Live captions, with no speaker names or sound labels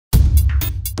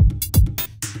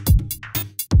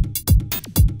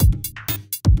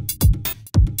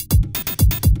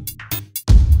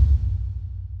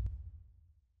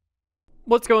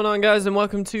What's going on, guys, and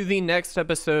welcome to the next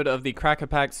episode of the Crack a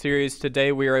Pack series.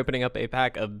 Today we are opening up a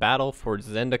pack of Battle for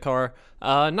Zendikar.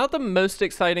 Not the most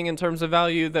exciting in terms of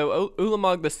value, though.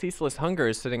 Ulamog the Ceaseless Hunger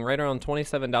is sitting right around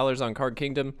 $27 on Card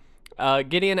Kingdom.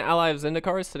 Gideon Ally of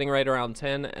Zendikar is sitting right around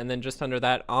 $10, and then just under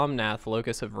that, Omnath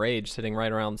Locus of Rage sitting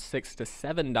right around $6 to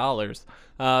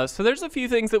 $7. So there's a few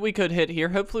things that we could hit here.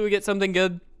 Hopefully we get something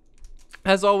good.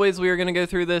 As always, we are going to go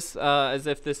through this as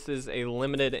if this is a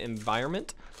limited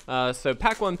environment. So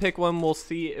pack one, pick one. We'll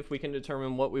see if we can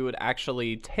determine what we would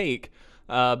actually take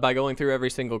by going through every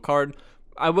single card.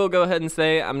 I will go ahead and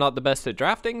say I'm not the best at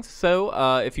drafting,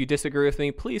 so if you disagree with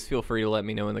me, please feel free to let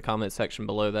me know in the comment section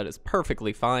below. That is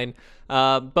perfectly fine.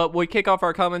 But we kick off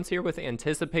our comments here with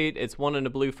Anticipate. It's 1 and a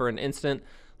blue for an instant.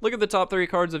 Look at the top 3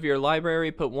 cards of your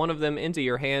library, put one of them into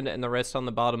your hand and the rest on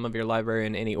the bottom of your library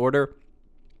in any order.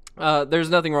 There's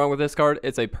nothing wrong with this card.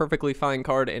 It's a perfectly fine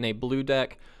card in a blue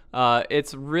deck.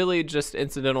 It's really just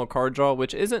incidental card draw,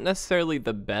 which isn't necessarily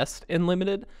the best in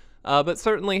limited, but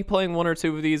certainly playing 1 or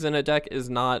 2 of these in a deck is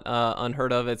not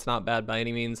unheard of. It's not bad by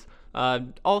any means.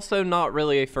 Also not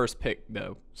really a first pick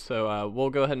though, so we'll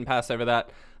go ahead and pass over that.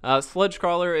 Sledge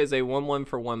Crawler is a 1/1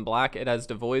 for 1 black. It has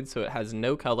Devoid, so it has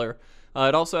no color.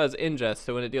 It also has Ingest,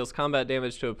 so when it deals combat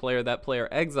damage to a player, that player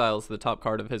exiles the top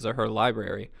card of his or her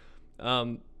library.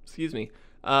 Excuse me.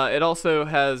 It also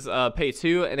has pay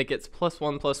 2, and it gets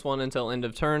 +1/+1 until end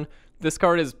of turn. This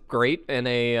card is great in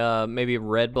a maybe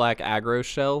red-black aggro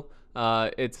shell.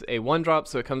 It's a 1-drop,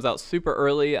 so it comes out super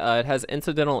early. It has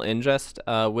Incidental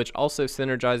Ingest, which also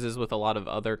synergizes with a lot of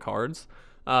other cards.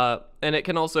 And it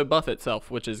can also buff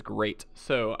itself, which is great.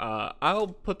 So I'll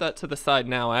put that to the side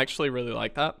now. I actually really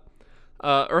like that.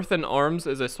 Earthen Arms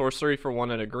is a sorcery for 1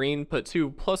 and a green. Put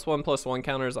 2 +1/+1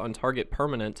 counters on target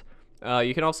permanent.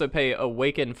 You can also pay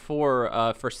Awaken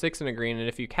 4 for 6 and a green, and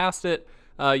if you cast it,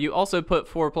 you also put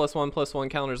 4 +1/+1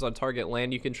 counters on target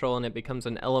land you control, and it becomes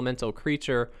an elemental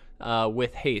creature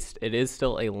with haste. It is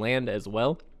still a land as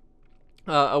well.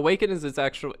 Awaken is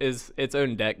its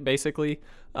own deck basically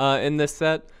in this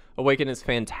set. Awaken is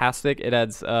fantastic. It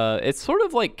adds it's sort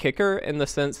of like Kicker in the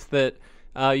sense that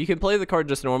you can play the card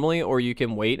just normally, or you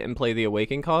can wait and play the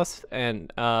Awaken cost,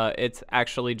 and it's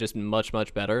actually just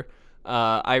much better.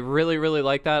 I really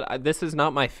like that. This is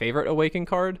not my favorite Awaken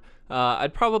card.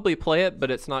 I'd probably play it, but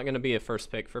it's not going to be a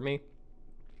first pick for me.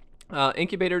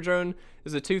 Incubator Drone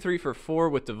is a 2/3 for 4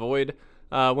 with Devoid.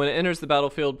 When it enters the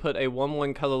battlefield, put a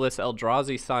 1/1 colorless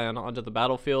Eldrazi Scion onto the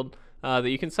battlefield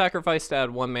that you can sacrifice to add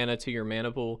 1 mana to your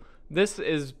mana pool. This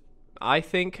is, I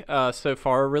think, so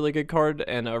far a really good card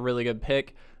and a really good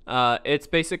pick. It's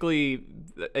basically,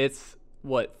 it's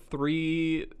what,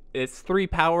 3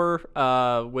 power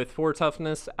with 4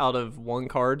 toughness out of 1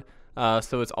 card,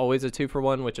 so it's always a 2 for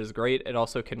 1, which is great. It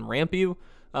also can ramp you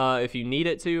if you need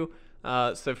it to,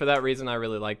 so for that reason I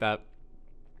really like that.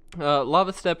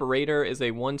 Lava Step Raider is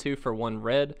a 1/2 for 1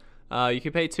 red. You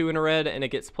can pay 2 in a red, and it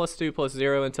gets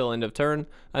 +2/+0 until end of turn.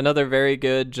 Another very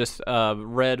good just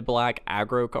red-black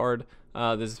aggro card.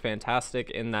 This is fantastic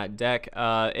in that deck.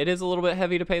 It is a little bit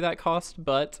heavy to pay that cost,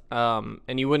 but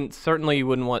and you wouldn't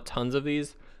want tons of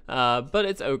these. But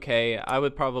it's okay. I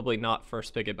would probably not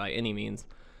first pick it by any means.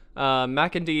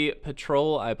 Mackendy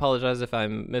Patrol, I apologize if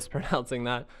I'm mispronouncing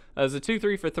that, is a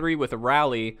 2/3 for 3 with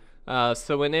Rally.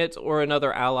 So when it or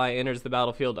another ally enters the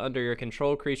battlefield under your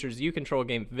control, creatures you control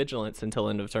gain Vigilance until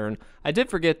end of turn. I did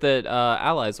forget that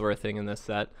allies were a thing in this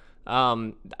set.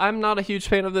 I'm not a huge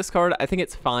fan of this card. I think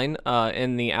it's fine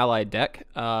in the ally deck,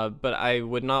 but I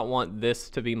would not want this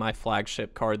to be my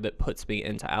flagship card that puts me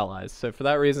into allies. So for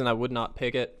that reason, I would not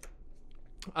pick it.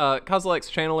 Kozilek's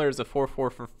Channeler is a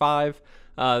 4/4 for 5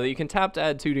 that you can tap to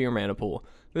add 2 to your mana pool.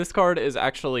 This card is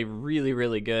actually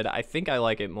really good. I think I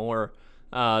like it more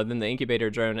than the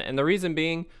Incubator Drone, and the reason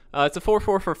being, it's a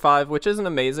 4/4 for 5, which isn't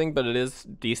amazing, but it is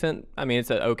decent. I mean, it's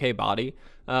an okay body,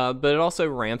 but it also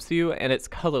ramps you, and it's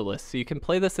colorless, so you can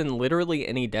play this in literally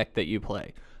any deck that you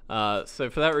play.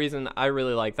 So for that reason, I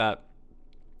really like that.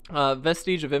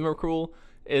 Vestige of Emrakul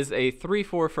is a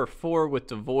 3/4 for 4 with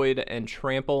Devoid and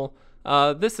Trample.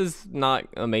 This is not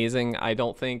amazing, I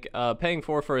don't think. Paying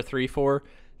 4 for a 3/4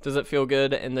 doesn't feel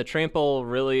good, and the Trample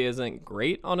really isn't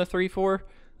great on a 3/4.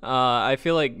 I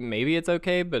feel like maybe it's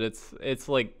okay, but it's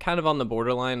like kind of on the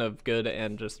borderline of good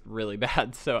and just really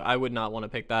bad, so I would not want to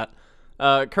pick that.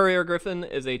 Courier Griffin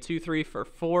is a 2/3 for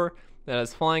 4 that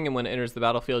has flying, and when it enters the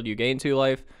battlefield, you gain 2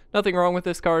 life. Nothing wrong with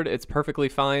this card. It's perfectly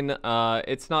fine.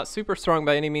 It's not super strong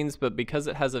by any means, but because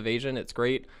it has evasion, it's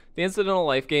great. The incidental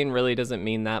life gain really doesn't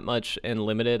mean that much in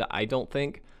limited, I don't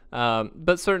think.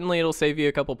 But certainly it'll save you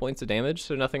a couple points of damage,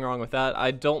 so nothing wrong with that.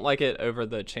 I don't like it over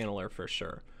the Channeler for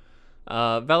sure.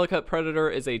 Valakut Predator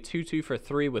is a 2/2 for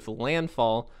 3 with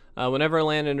Landfall. Whenever a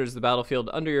land enters the battlefield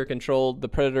under your control, the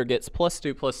Predator gets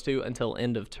 +2/+2 until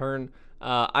end of turn.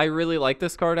 I really like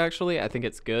this card, actually. I think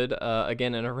it's good.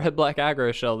 Again, in a red-black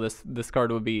aggro shell, this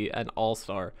card would be an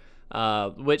all-star,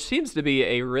 which seems to be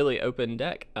a really open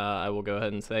deck, I will go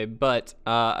ahead and say. But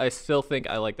I still think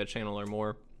I like the Channeler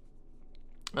more.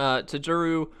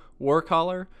 Tajuru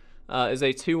Warcaller is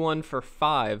a 2/1 for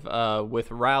 5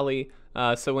 with Rally.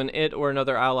 So when it or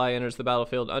another ally enters the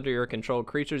battlefield under your control,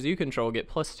 creatures you control get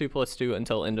 +2/+2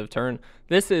 until end of turn.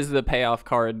 This is the payoff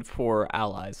card for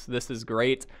allies. This is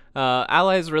great.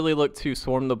 Allies really look to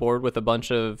swarm the board with a bunch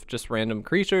of just random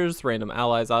creatures, random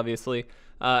allies, obviously,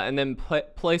 and then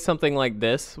play something like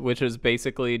this, which is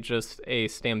basically just a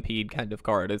stampede kind of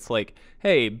card. It's like,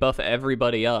 hey, buff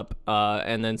everybody up,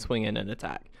 and then swing in and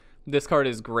attack. This card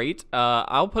is great.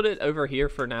 I'll put it over here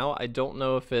for now. I don't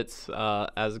know if it's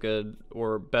as good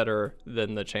or better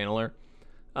than the Channeler.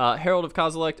 Herald of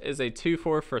Kozilek is a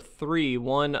 2/4 for 3,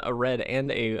 1 a red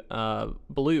and a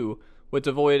blue with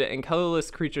Devoid, and colorless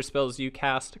creature spells you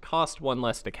cast cost 1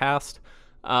 less to cast.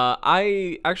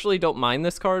 I actually don't mind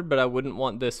this card, but I wouldn't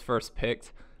want this first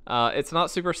picked. It's not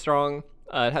super strong.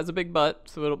 It has a big butt,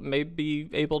 so it may be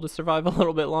able to survive a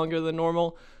little bit longer than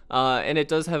normal. And it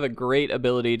does have a great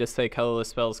ability to say colorless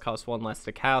spells cost 1 less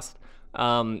to cast.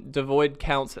 Devoid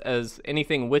counts as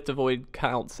anything with Devoid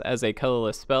counts as a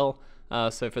colorless spell.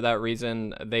 So for that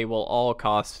reason, they will all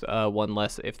cost 1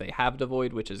 less if they have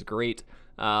Devoid, which is great.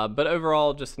 But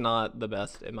overall, just not the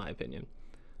best in my opinion.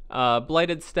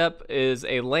 Blighted Step is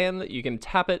a land that you can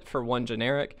tap it for 1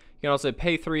 generic. You can also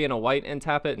pay 3 and a white and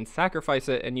tap it and sacrifice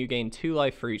it, and you gain 2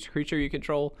 life for each creature you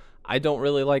control. I don't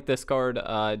really like this card.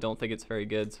 I don't think it's very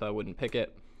good, so I wouldn't pick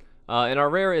it. And our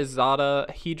rare is Zada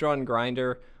Hedron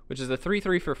Grinder, which is a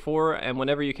 3/3 for 4, and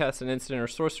whenever you cast an instant or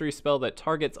sorcery spell that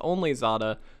targets only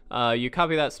Zada, you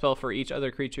copy that spell for each other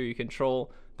creature you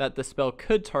control that the spell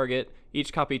could target.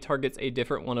 Each copy targets a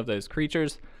different one of those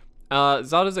creatures.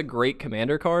 Zada's a great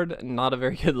commander card, not a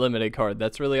very good limited card.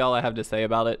 That's really all I have to say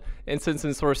about it. Instants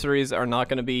and sorceries are not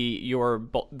going to be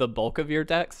the bulk of your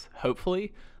decks,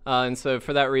 hopefully. And so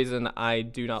for that reason, I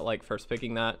do not like first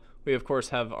picking that. We, of course,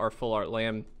 have our full art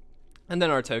land and then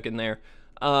our token there.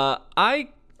 I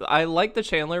like the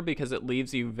Chandler because it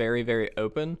leaves you very, very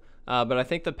open, but I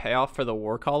think the payoff for the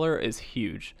Warcaller is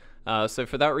huge. So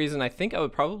for that reason, I think I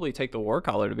would probably take the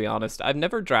Warcaller, to be honest. I've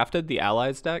never drafted the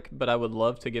Allies deck, but I would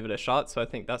love to give it a shot, so I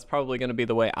think that's probably going to be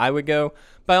the way I would go.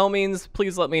 By all means,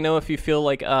 please let me know if you feel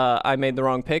like I made the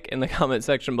wrong pick in the comment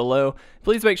section below.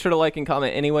 Please make sure to like and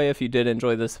comment anyway if you did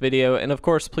enjoy this video, and of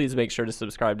course, please make sure to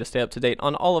subscribe to stay up to date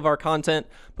on all of our content.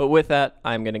 But with that,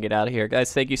 I'm going to get out of here.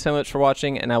 Guys, thank you so much for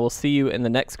watching, and I will see you in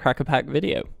the next Crack-A-Pack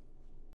video.